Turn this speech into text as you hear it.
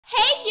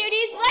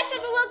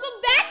but welcome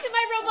back to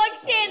my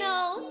Roblox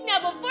channel. Now,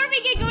 before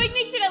we get going,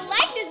 make sure to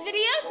like this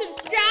video,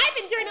 subscribe,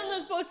 and turn on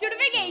those post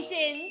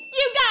notifications.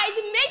 You guys,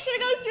 make sure to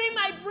go stream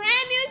my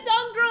brand new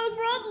song, Girls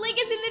World. Link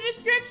is in the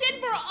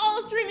description for all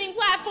streaming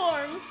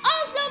platforms.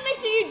 Also, make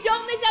sure you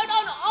don't miss out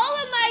on all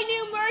of my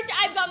new merch.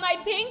 I've got my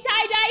pink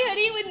tie-dye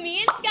hoodie with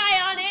me and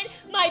Sky on it,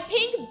 my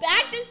pink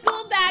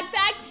back-to-school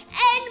backpack,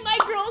 and my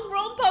Girls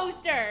World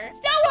poster.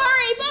 So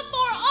hurry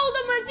before all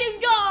the merch is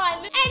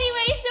gone.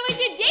 Anyway, so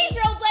in today's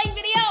role-playing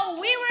video,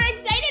 we were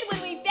excited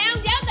when we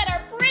found out that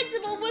our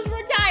principal was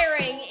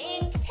retiring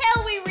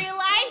until we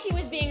realized he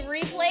was being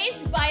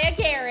replaced by a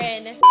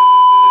Karen.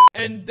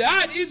 And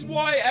that is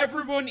why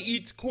everyone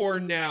eats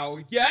corn now.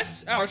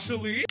 Yes,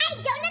 Ashley? I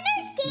don't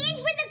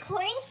understand where the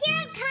corn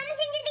syrup comes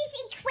into this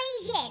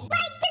equation.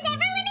 Like, does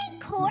everyone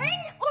eat corn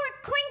or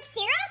corn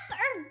syrup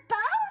or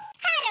both?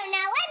 I don't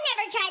know. I've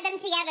never tried them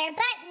together,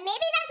 but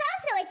maybe that's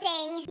also a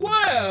thing.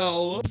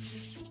 Well...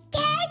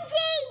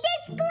 Kenzie,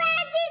 this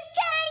glass is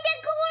kinda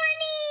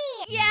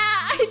corny. Yeah,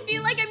 I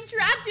feel like I'm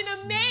trapped in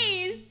a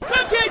maze.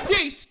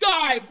 Mackenzie,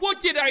 Sky, what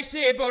did I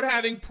say about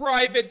having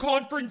private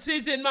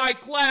conferences in my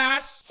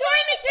class?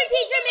 Sorry, Mr.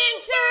 Teacher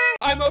Man, sir.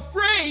 I'm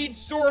afraid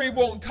sorry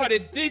won't cut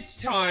it this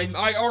time.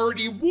 I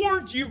already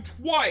warned you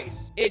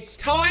twice. It's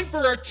time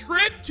for a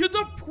trip to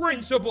the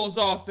principal's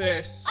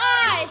office.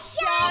 Ah,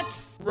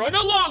 shucks. Run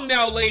along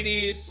now,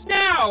 ladies.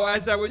 Now,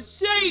 as I was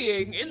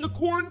saying, in the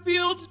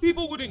cornfields,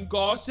 people wouldn't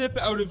gossip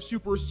out of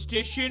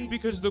superstition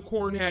because the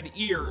corn had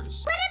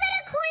ears. What about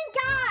a corn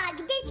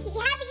dog? Does he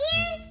have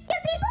ears? Do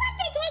people have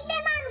to take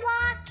them on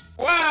walks?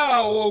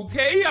 Wow,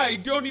 okay, I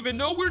don't even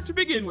know where to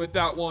begin with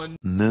that one.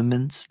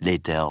 Moments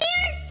later.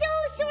 We're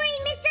so sorry,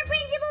 Mr.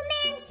 Principal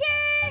Man,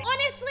 sir.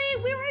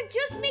 Honestly, we were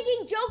just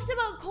making jokes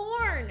about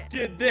corn.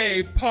 Did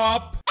they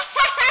pop?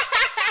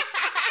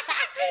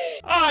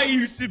 I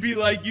used to be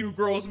like you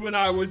girls when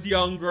I was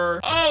younger.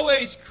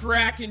 Always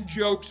cracking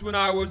jokes when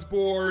I was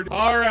bored.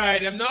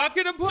 Alright, I'm not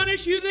gonna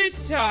punish you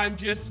this time.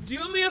 Just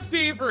do me a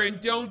favor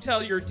and don't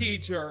tell your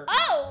teacher.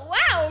 Oh,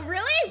 wow,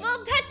 really?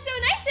 Well, that's so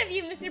nice of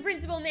you, Mr.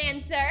 Principal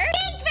Man, sir.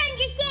 Thanks for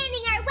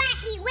understanding our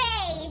wacky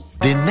ways.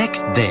 The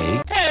next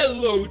day.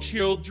 Hello,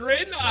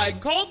 children. I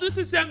called this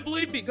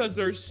assembly because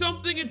there's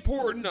something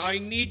important I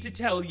need to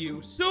tell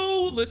you.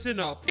 So listen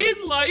up.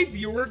 In life,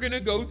 you are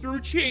gonna go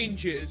through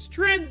changes,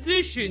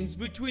 transitions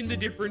between the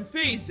different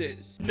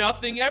phases.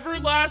 Nothing ever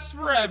lasts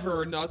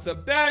forever. Not the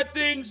bad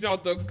things,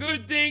 not the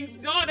good things,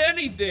 not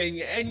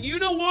anything. And you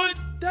know what?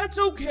 That's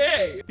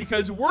okay,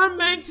 because we're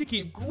meant to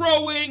keep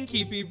growing,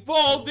 keep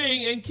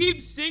evolving, and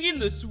keep singing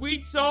the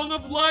sweet song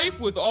of life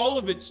with all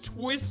of its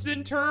twists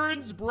and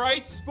turns,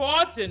 bright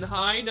spots, and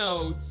high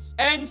notes.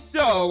 And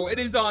so, it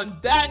is on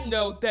that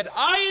note that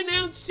I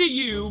announce to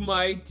you,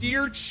 my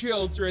dear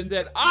children,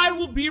 that I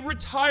will be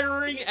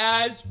retiring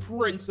as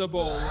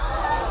principal.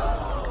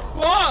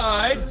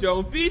 But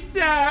don't be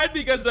sad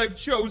because I've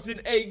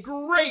chosen a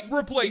great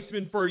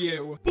replacement for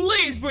you.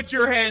 Please put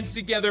your hands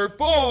together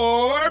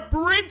for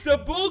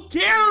Principal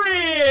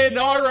Karen.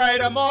 All right,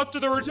 I'm off to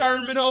the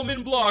retirement home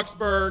in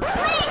Bloxburg. Listen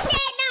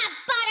up,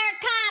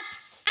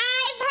 buttercups.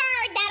 I've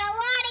heard that a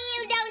lot of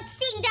you don't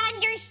seem to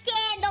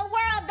understand the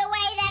world the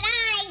way that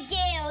I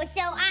do,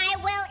 so I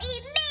will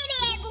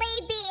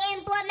immediately be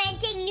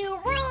implementing new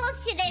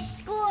rules to this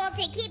school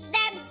to keep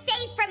them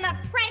safe from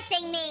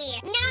oppressing me.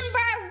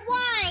 Number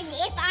 1,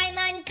 if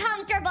I'm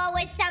uncomfortable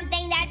with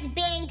something that's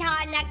being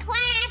taught in a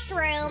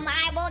classroom,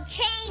 I will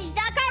change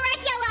the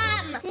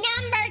curriculum.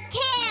 Number 2,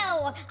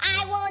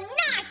 I will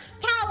not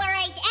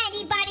tolerate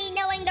anybody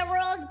knowing the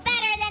rules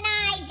better than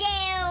I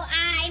do.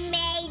 I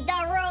made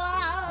the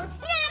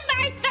rules.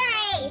 Number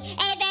 3,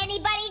 if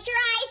anybody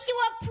tries to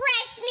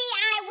oppress me,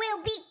 I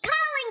will be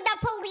calling the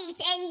police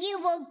and you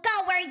will go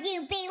where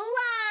you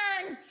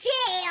belong.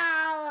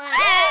 Jail.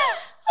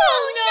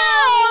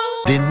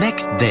 Oh, no! The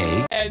next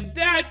day. And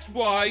that's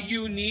why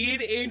you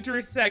need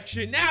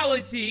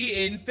intersectionality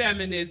in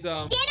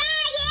feminism. Did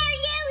I hear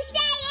you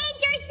say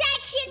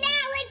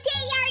intersectionality?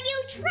 Are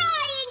you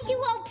trying to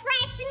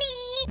oppress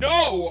me?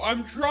 No,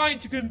 I'm trying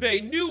to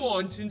convey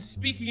nuance in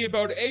speaking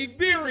about a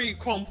very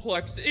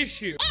complex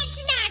issue.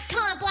 It's not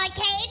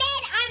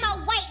complicated. I'm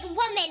a white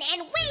woman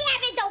and we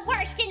have it the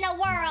worst in the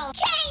world.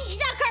 Change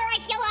the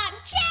curriculum.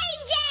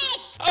 Change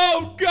it.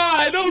 Oh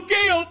God,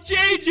 okay, I'll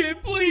change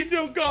it. Please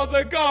don't call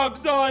the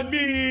cops on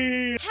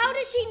me. How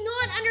does she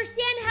not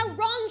understand how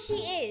wrong she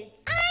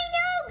is? I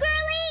know,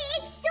 girly.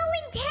 It's so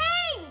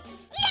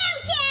intense. You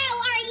two,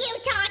 are you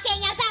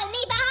talking about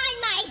me behind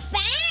my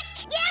back?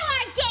 You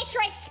are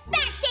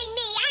disrespecting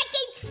me. I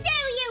can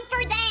sue you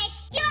for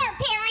this. Your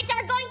parents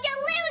are going to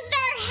lose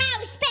their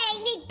house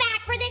paying me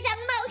back for this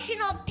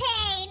emotional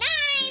pain.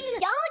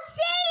 Don't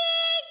say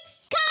it.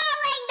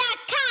 Calling the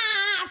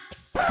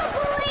cops. Oh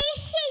boy,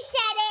 she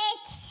said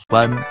it.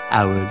 1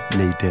 hour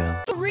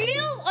later. For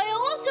real? I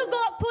also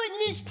got put in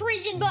this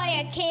prison by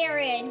a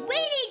Karen. We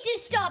need to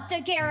stop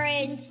the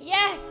Karens.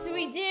 Yes,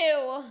 we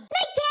do.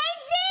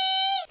 Mackenzie!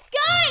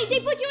 Sky, they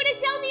put you in a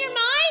cell near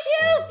mine?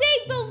 Phew,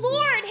 thank the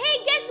Lord.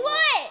 Hey, guess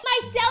what? My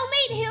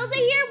cellmate Hilda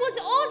here was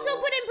also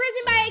put in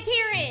prison by a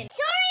Karen.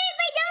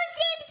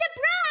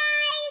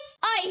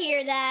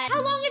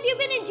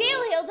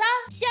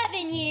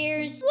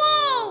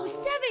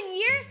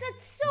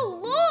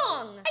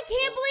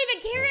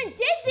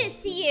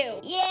 you.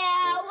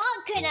 Yeah,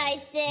 what can I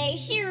say?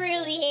 She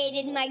really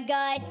hated my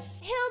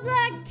guts.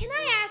 Hilda, can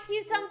I ask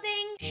you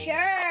something?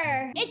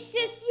 Sure. It's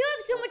just you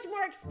have so much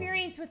more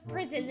experience with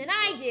prison than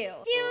I do.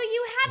 Do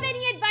you have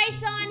any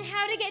advice on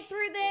how to get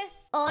through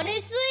this?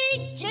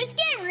 Honestly, just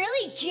get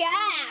really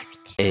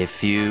jacked. A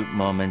few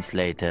moments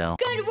later.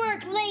 Good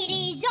work,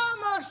 ladies.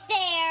 Almost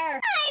there.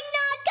 I'm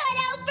not cut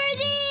out for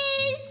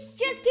this.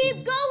 Just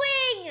keep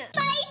going.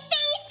 My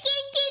face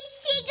skin keeps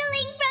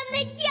tickling from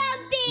the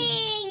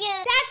jumping.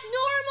 That's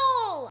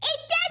normal.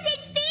 It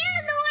doesn't feel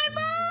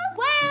normal.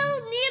 Well,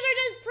 neither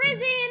does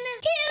prison.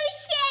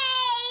 Touche.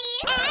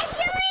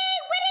 Ashley,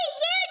 what are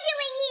you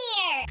doing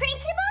here?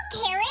 Principal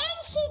Karen,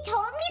 she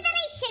told me that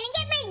I shouldn't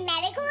get my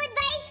medical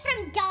advice from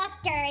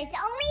doctors,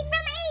 only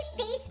from a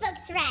Facebook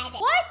thread.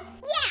 What?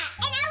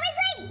 Yeah, and I was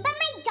like, but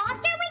my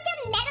doctor went to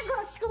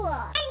medical school.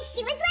 And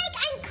she was like,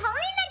 I'm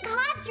calling the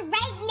cops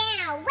right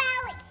now.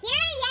 Well,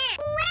 here I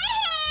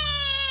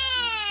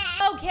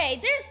am. Okay,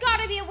 there's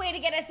gotta be a way to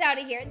get us out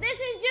of here. This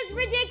is just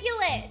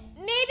ridiculous.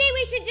 Maybe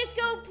we should just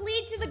go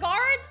plead to the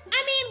guards?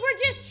 I mean, we're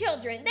just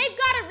children. They've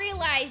gotta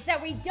realize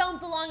that we don't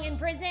belong in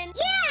prison.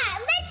 Yeah,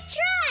 let's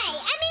try.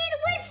 I mean,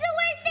 what's the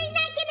worst thing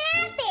that can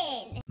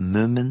happen?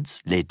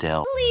 Moments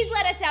later. Please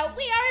let us out.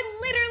 We are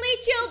literally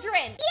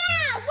children.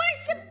 Yeah, we're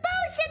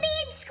supposed to be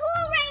in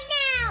school right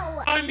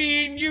now. I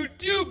mean, you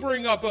do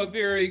bring up a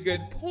very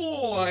good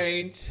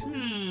point.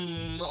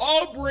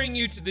 I'll bring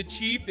you to the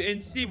chief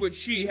and see what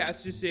she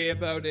has to say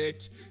about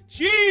it.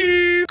 Chief!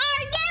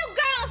 Are you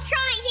girls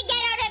trying to get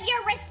out of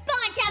your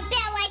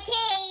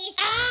responsibilities?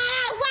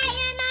 Why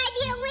am I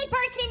the only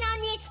person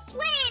on this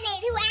planet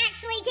who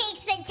actually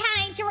takes the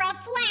time to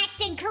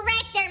reflect and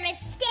correct their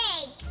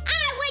mistakes?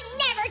 I would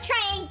never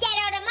try and get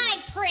out of my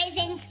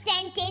prison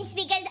sentence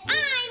because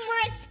I'm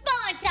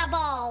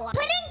responsible.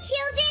 Putting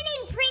children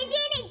in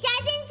prison, it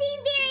doesn't seem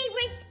very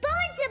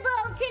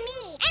responsible to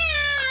me.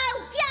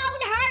 Ow!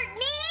 Don't hurt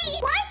me!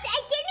 What? I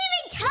didn't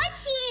even touch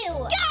you!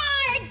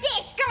 Guard!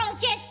 This girl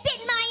just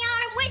bit my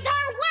arm with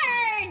her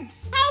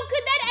words! How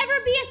could that ever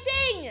be a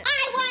thing?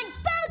 I want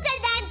both of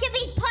them to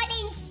be put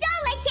in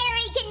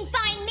solitary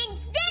confinement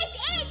this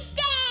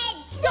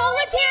instant!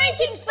 Solitary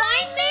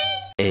confinement?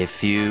 A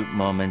few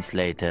moments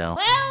later.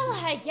 Well,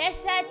 I guess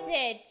that's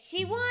it.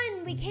 She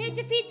won. We can't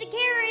defeat the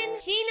Karen.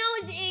 She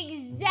knows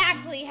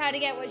exactly how to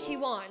get what she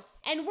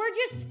wants. And we're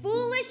just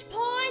foolish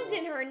pawns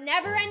in her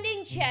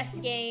never-ending chess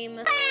game.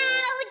 How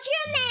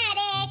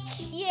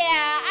dramatic! Yeah,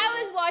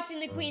 I was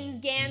watching the Queen's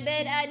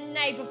Gambit a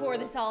night before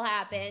this all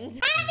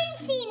happened. Haven't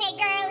seen it,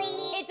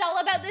 girlie. It's all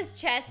about this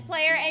chess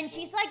player, and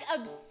she's like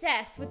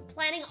obsessed with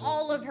planning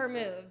all of her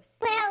moves.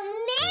 Well,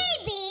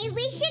 maybe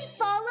we should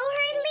follow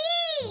her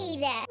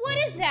lead. What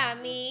does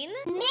that mean?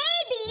 Maybe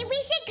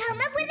we should come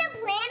up with a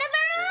plan of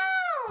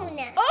our own.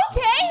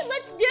 Okay,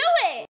 let's do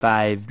it!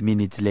 5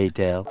 minutes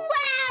later.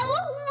 Wow,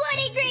 what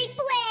a great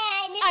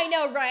plan. I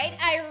know, right?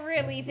 I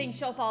really think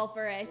she'll fall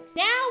for it.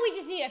 Now we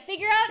just need to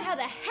figure out how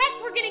the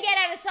heck we're gonna get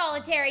out of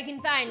solitary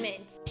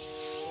confinement.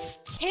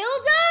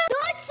 Hilda?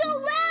 Not so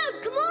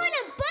loud. Come on,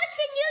 I'm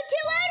busting you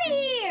two out of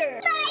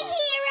here. My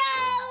hero.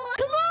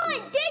 Come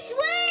on, this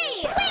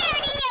way. Where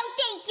do you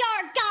think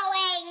you're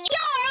going?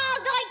 You're all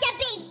going to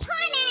be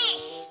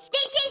punished.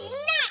 This is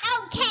not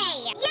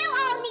okay. You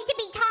all need to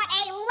be taught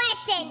a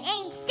lesson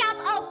and stop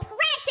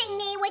oppressing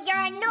me with your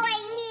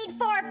annoying need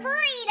for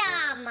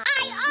freedom.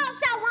 I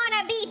also want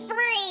to be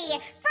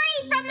free. Free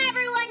from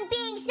everyone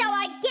being so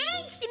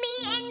against me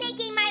and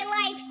making my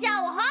life so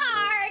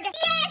hard.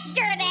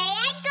 Yesterday,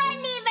 I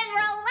couldn't even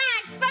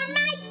relax from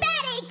my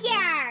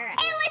pedicure.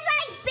 It was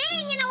like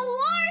being in a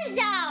war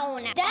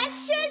zone.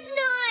 That's just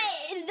not...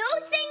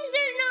 Those things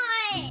are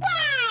not...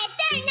 What?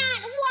 They're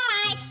not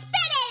what?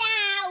 Spit it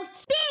out.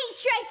 Being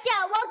stressed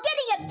out while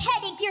getting a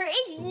pedicure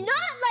is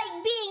not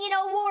like being in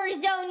a war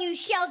zone, you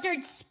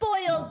sheltered,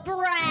 spoiled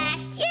brat.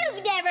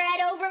 You've never had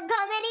to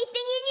overcome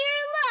anything in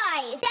your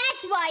life.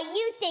 That's why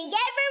you think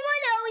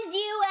everyone owes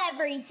you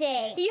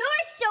everything.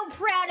 You're so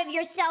proud of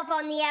yourself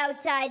on the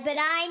outside, but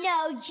I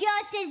know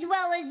just as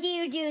well as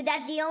you do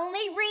that the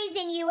only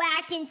reason you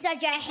act in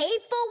such a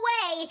hateful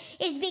way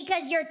is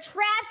because you're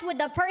trapped with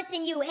the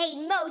person you hate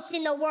most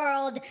in the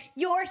world,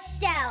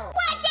 yourself.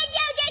 What did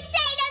you just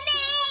say to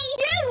me?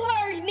 You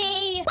heard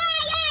me. Why,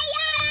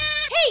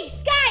 Hey,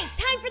 Sky,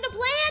 time for the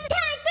plan?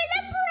 Time for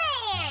the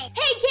plan.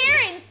 Hey,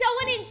 Karen,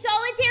 someone in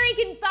solitary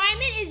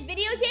confinement is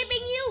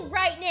videotaping you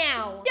right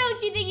now.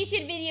 Don't you think you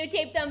should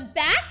videotape them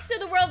back so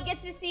the world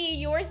gets to see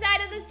your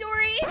side of the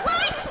story? What?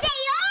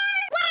 They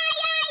are? Why,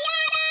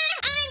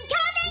 I'm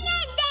coming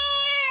in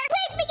there.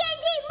 Quick,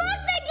 Mackenzie,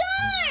 lock the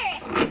door.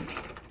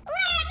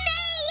 Let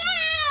me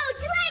out.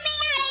 Let me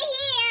out of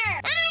here.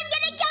 I'm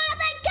gonna call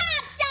the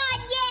cops on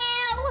you.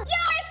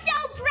 You're so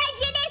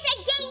prejudiced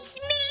against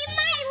me.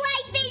 My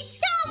life is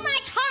so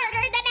much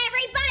harder than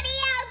everybody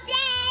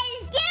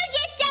else's. You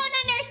just don't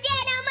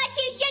understand how much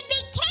you should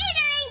be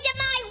catering to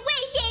my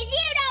wishes.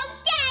 You don't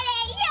get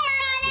it. You're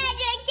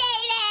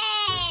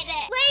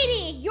uneducated.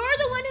 Lady, you're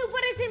the one who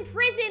put us in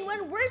prison when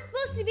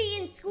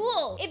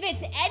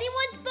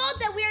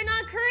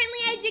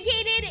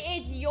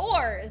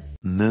yours.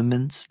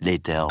 Moments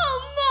later.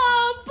 Oh,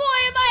 Mom, boy,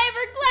 am I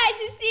ever glad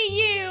to see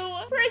you.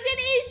 Prison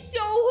is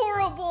so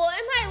horrible.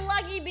 Am I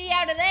lucky to be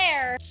out of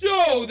there?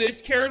 So,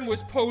 this Karen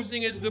was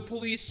posing as the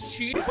police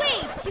chief? Wait,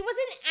 she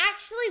wasn't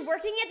actually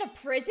working at the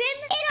prison?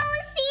 It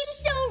all seems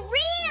so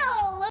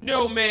real.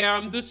 No,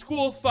 ma'am. The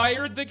school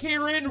fired the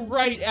Karen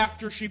right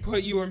after she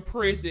put you in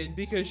prison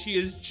because she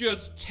is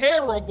just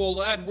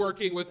terrible at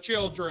working with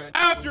children.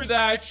 After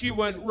that, she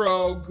went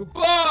rogue,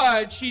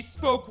 but she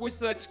spoke with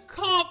such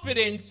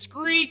confident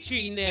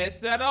screechiness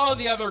that all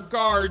the other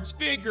guards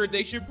figured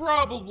they should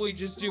probably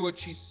just do what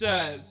she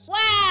says.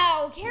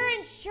 Wow,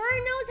 Karen sure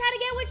knows how to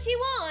get what she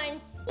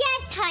wants.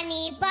 Yes,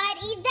 honey, but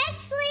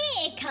eventually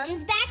it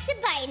comes back to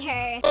bite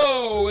her.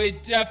 Oh,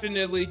 it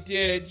definitely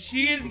did.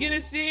 She is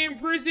gonna stay in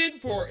prison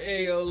for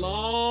a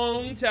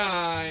long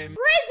time.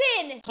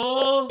 Prison! Huh?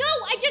 No,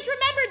 I just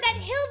remembered that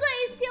Hilda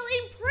is still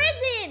in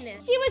prison.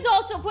 She was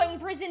also put in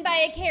prison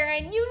by a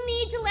Karen. You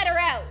need to let her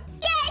out.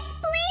 Yes,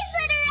 please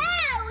let her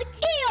out.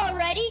 He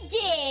already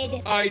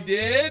did. I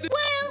did?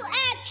 Well,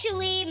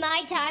 actually,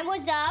 my time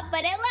was up,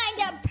 but it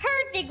lined up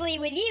perfectly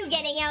with you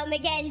getting out,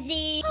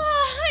 Mackenzie.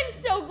 I'm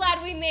so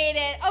glad we made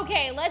it.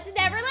 Okay, let's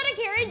never let a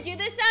Karen do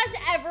this to us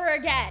ever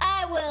again.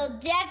 I will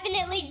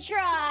definitely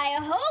try.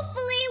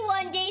 Hopefully,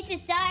 one day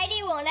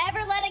society won't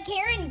ever let a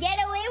Karen get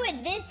away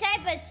with this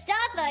type of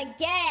stuff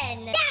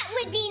again. That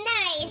would be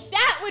nice.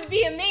 That would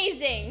be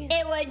amazing.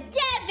 It would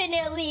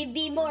definitely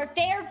be more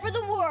fair for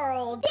the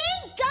world.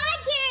 Thank God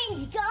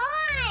Karen's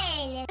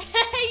gone.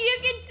 You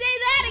can say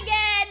that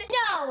again.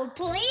 No,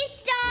 please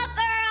stop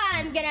or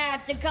I'm gonna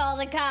have to call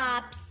the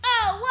cops.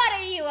 Oh, what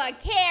are you, a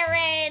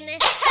Karen?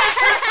 So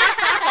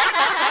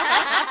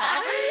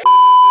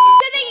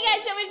thank you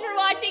guys so much for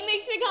watching.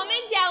 Make sure to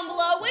comment down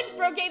below which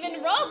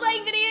Brookhaven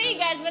roleplay video you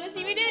guys want to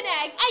see me do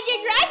next. And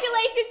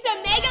congratulations to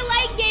Mega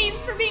Like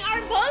Games for being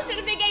our post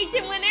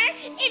notification winner.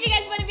 If you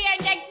guys want to be our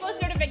next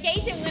post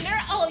notification winner,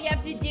 all you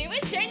have to do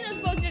is turn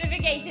those post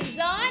notifications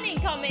on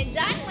and comment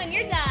done when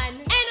you're done.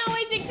 And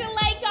always make sure to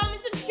like,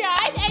 comment,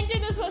 subscribe, and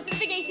turn those post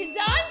notifications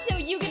on so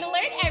you get an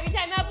alert every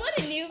time I upload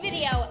a new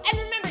video. And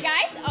remember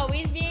guys,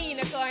 always be a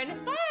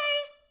unicorn. Bye!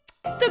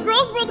 The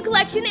Girls World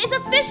collection is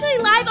officially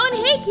live on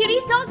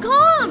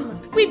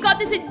HeyCuties.com. We've got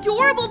this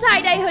adorable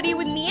tie-dye hoodie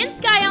with me and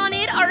Sky on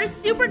it, our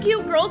super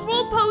cute Girls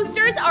World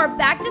posters, our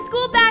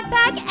back-to-school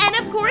backpack,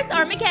 and of course,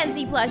 our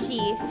Mackenzie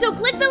plushie. So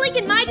click the link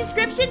in my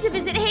description to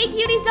visit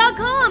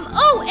HeyCuties.com.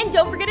 Oh, and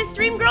don't forget to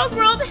stream Girls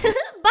World.